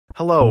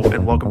Hello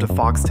and welcome to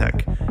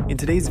Foxtecc. In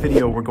today's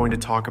video, we're going to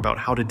talk about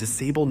how to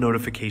disable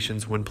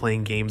notifications when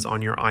playing games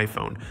on your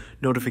iPhone.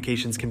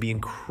 Notifications can be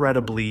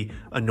incredibly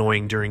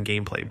annoying during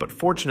gameplay, but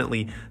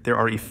fortunately, there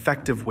are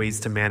effective ways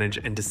to manage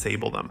and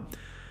disable them.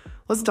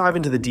 Let's dive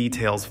into the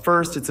details.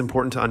 First, it's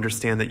important to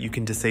understand that you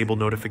can disable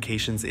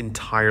notifications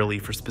entirely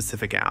for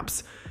specific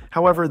apps.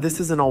 However,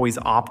 this isn't always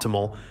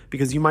optimal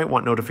because you might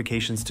want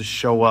notifications to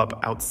show up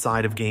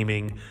outside of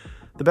gaming.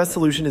 The best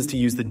solution is to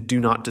use the Do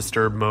Not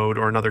Disturb mode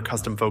or another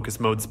custom focus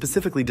mode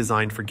specifically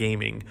designed for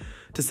gaming.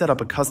 To set up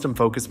a custom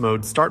focus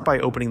mode, start by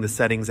opening the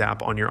Settings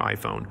app on your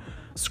iPhone.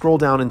 Scroll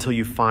down until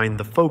you find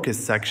the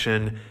Focus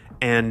section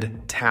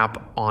and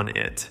tap on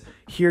it.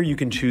 Here you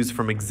can choose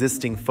from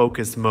existing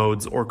focus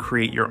modes or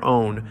create your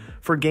own.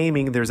 For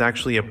gaming, there's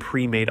actually a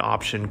pre-made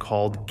option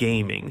called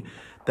Gaming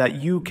that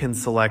you can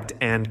select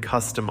and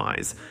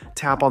customize.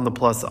 Tap on the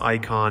plus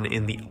icon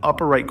in the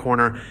upper right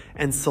corner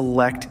and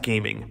select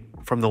Gaming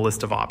from the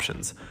list of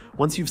options.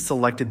 Once you've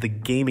selected the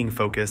gaming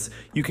focus,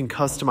 you can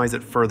customize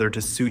it further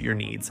to suit your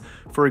needs.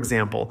 For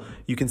example,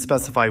 you can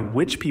specify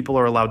which people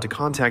are allowed to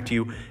contact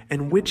you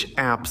and which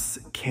apps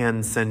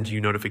can send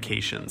you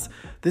notifications.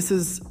 This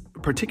is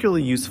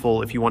particularly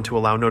useful if you want to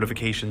allow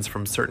notifications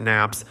from certain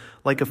apps,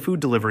 like a food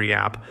delivery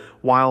app,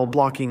 while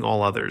blocking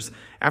all others.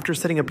 After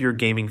setting up your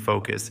gaming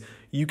focus,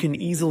 you can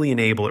easily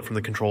enable it from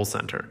the control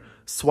center.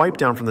 Swipe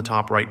down from the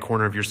top right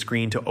corner of your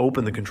screen to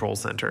open the control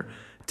center.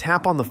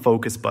 Tap on the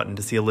focus button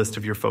to see a list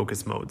of your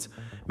focus modes.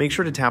 Make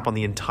sure to tap on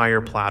the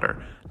entire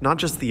platter, not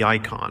just the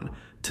icon,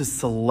 to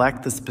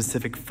select the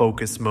specific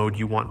focus mode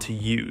you want to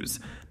use.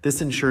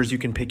 This ensures you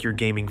can pick your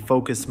gaming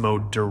focus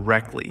mode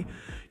directly.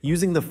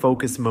 Using the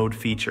focus mode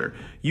feature,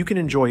 you can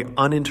enjoy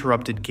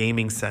uninterrupted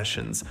gaming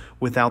sessions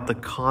without the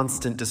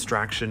constant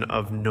distraction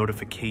of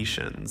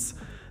notifications.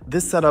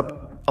 This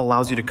setup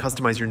allows you to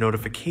customize your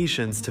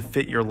notifications to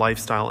fit your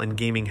lifestyle and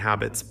gaming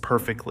habits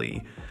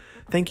perfectly.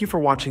 Thank you for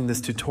watching this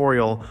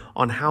tutorial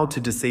on how to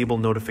disable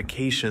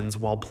notifications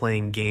while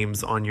playing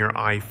games on your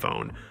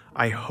iPhone.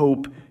 I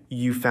hope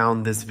you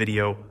found this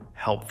video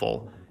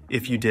helpful.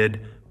 If you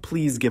did,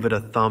 please give it a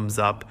thumbs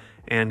up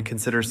and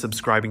consider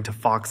subscribing to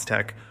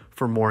Foxtecc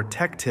for more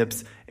tech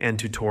tips and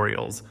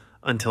tutorials.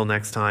 Until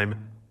next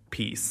time,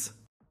 peace.